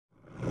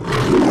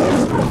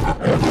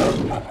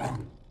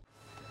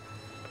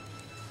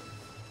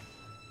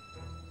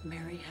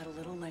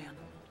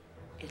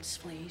goat's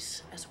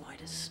fleece as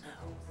white as snow.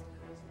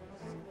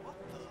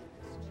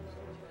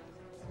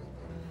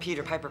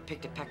 Peter Piper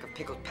picked a peck of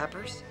pickled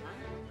peppers?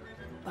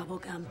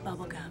 Bubblegum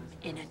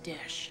in a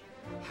dish.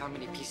 How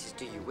many pieces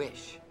do you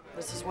wish?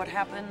 This is what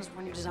happens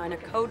when you design a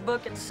code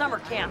book at summer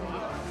camp.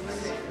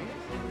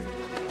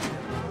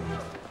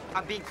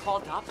 I'm being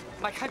called up?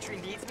 My country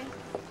needs me?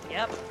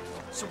 Yep.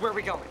 So where are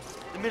we going?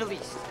 The Middle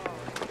East?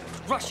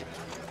 Russia?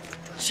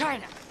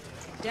 China?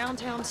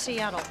 Downtown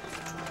Seattle.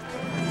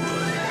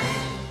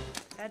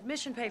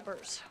 Admission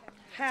papers.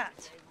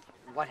 Hat.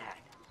 What hat?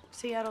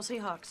 Seattle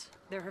Seahawks.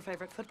 They're her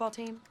favorite football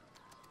team.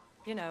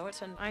 You know,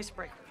 it's an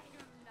icebreaker.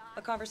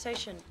 A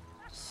conversation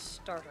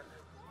starter.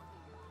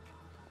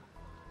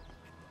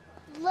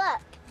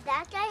 Look,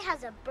 that guy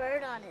has a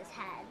bird on his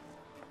head.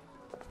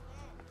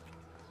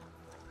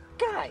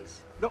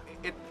 Guys. No,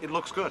 it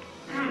looks good.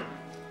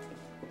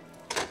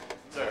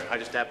 Sir, I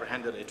just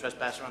apprehended a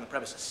trespasser on the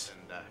premises,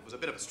 and it was a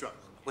bit of a struggle.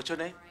 What's your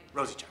name?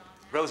 Rosie Chuck.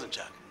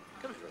 Rosenchuck.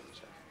 Come here,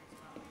 Rosenchuck.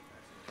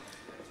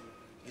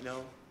 You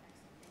know,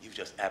 you've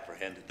just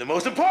apprehended the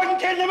most important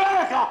kid in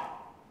America!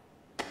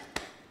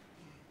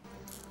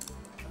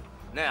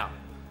 Now,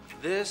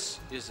 this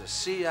is a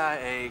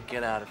CIA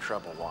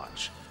get-out-of-trouble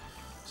watch.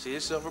 See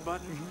this silver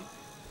button?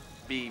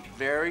 Mm-hmm. Be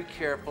very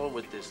careful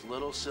with this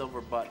little silver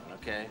button,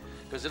 okay?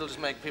 Because it'll just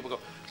make people go...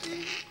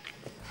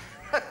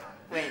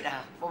 Wait,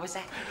 what was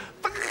that?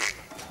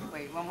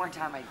 Wait, one more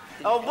time, I...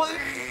 Oh, what?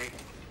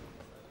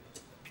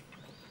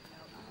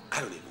 I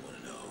don't even want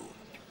to know.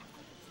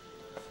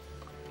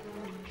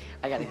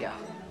 I gotta go.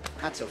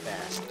 Not so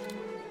fast.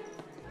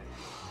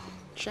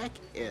 Check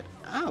it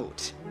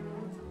out.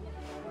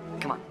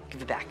 Come on,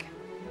 give it back.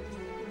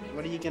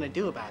 What are you gonna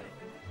do about it?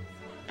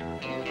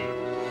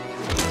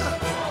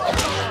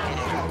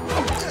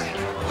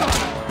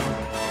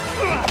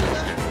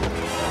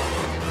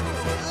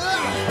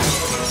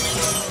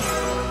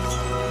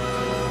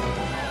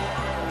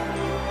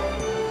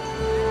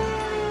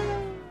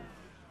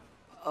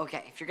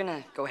 Okay, if you're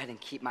gonna go ahead and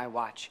keep my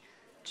watch,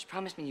 just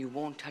promise me you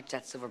won't touch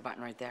that silver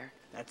button right there.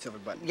 That silver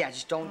button? Yeah,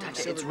 just don't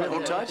touch it. It's button.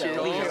 really... Don't touch it.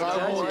 Please,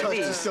 I won't touch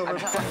the silver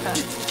button.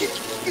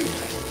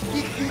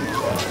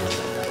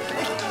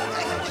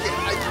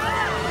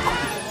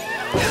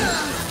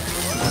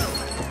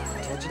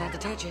 I told you not to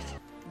touch it.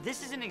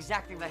 This isn't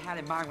exactly what I had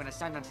in mind when I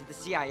signed on to the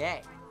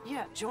CIA.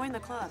 Yeah, join the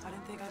club. I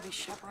didn't think I'd be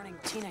chaperoning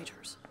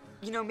teenagers.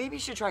 You know, maybe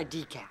you should try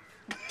decaf.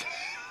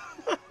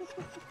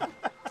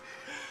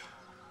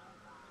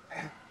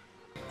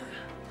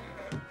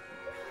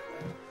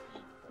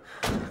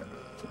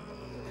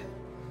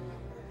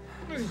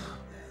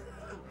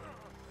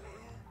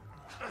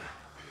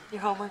 Your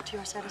homework to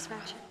your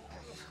satisfaction?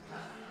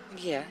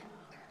 Yeah.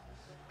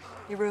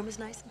 Your room is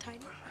nice and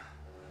tidy?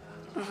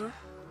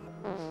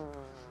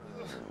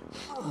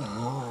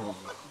 Oh.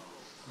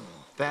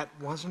 That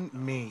wasn't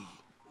me.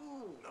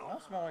 No,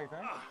 smell anything.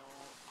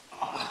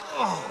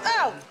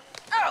 Oh!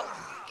 Oh!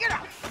 Get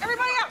out!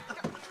 Everybody out!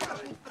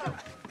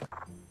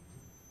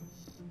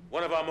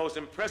 One of our most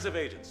impressive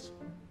agents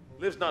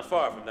lives not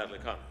far from Natalie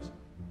Connors.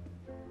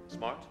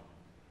 Smart,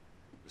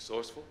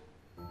 resourceful,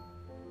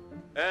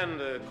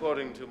 and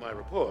according to my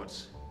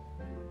reports,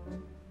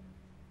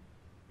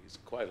 he's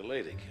quite a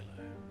lady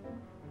killer.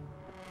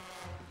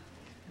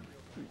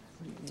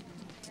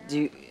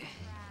 Do you...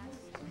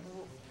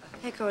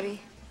 Hey,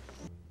 Cody.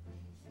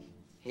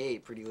 Hey,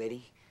 pretty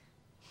lady.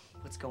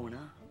 What's going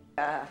on?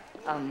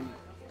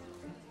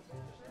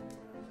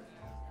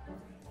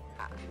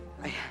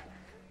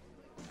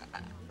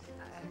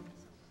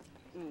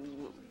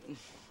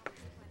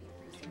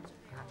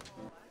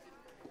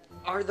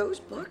 Are those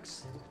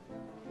books?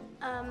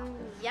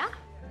 Yeah.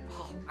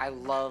 Oh, I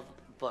love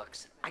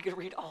books. I could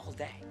read all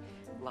day.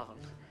 Love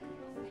them.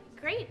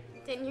 Great.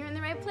 Then you're in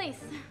the right place.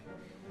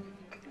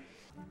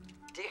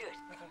 Dude,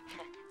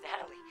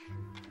 Natalie,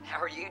 how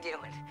are you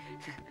doing?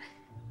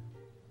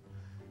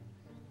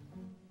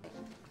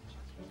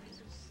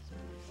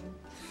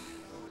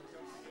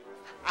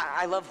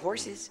 I love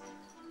horses.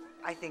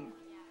 I think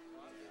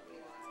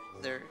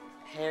their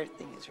hair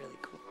thing is really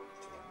cool.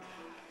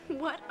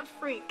 What a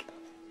freak.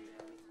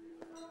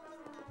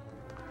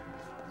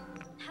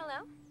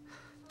 Hello?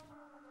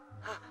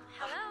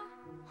 Hello?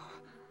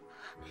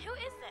 Who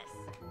is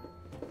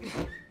this?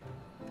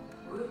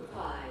 Route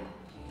 5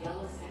 to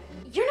Yellow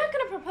Sector. You're not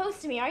gonna propose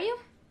to me, are you?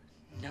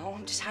 No,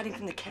 I'm just hiding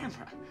from the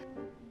camera.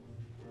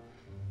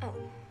 Oh.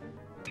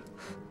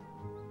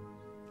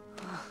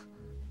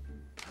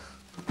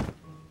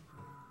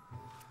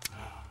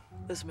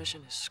 This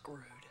mission is screwed.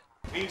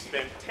 We've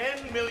spent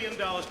 $10 million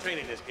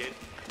training this kid,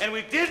 and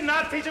we did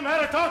not teach him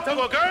how to talk to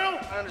a girl!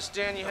 I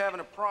understand you're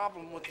having a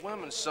problem with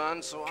women,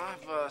 son, so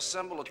I've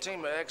assembled a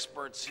team of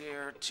experts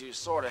here to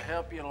sort of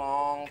help you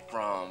along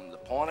from the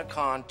point of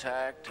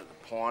contact to the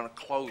point of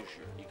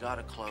closure. You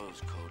gotta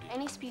close, Cody.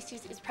 Any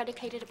species is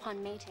predicated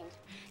upon mating.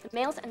 The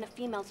males and the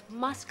females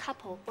must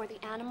couple, or the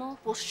animal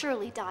will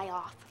surely die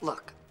off.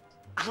 Look,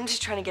 I'm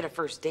just trying to get a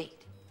first date.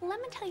 Let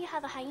me tell you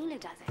how the hyena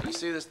does it. You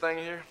see this thing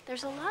here?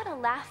 There's a lot of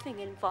laughing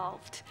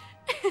involved.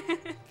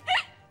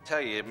 tell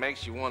you, it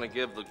makes you want to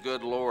give the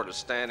good Lord a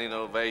standing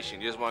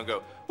ovation. You just want to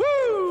go,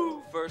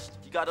 woo! First,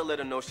 you gotta let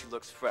her know she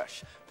looks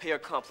fresh. Pay her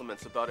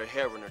compliments about her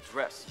hair and her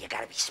dress. You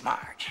gotta be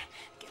smart.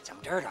 Get some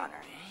dirt on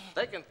her.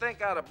 They can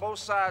think out of both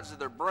sides of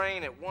their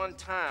brain at one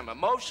time,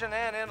 emotion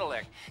and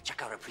intellect.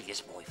 Check out her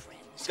previous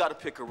boyfriends. You gotta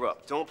pick her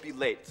up. Don't be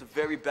late. It's a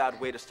very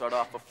bad way to start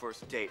off a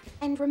first date.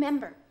 And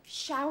remember,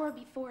 shower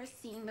before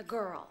seeing the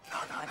girl.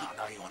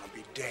 No. You want to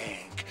be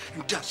dank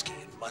and dusky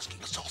and musky.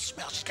 Let's all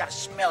smell. She's got to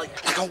smell you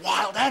like a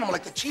wild animal,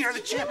 like the cheater of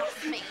the chip.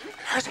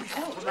 Has to be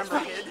cool. Remember,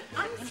 kid,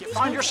 if you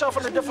find yourself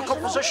in a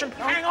difficult position,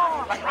 hang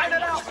on, ride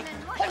it out.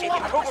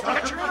 Hold on,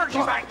 get your energy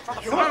back for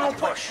the final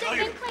push.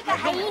 Think like a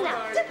hyena.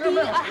 Be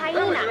a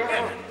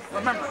hyena.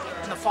 Remember,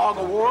 in the fog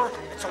of war,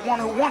 it's the one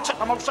who wants it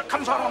the most that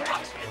comes out on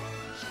top.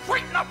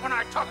 Straighten up when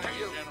I talk to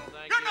you.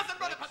 You're nothing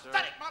but a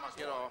pathetic mama's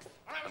boy. Get off.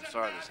 I'm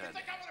sorry this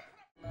happened.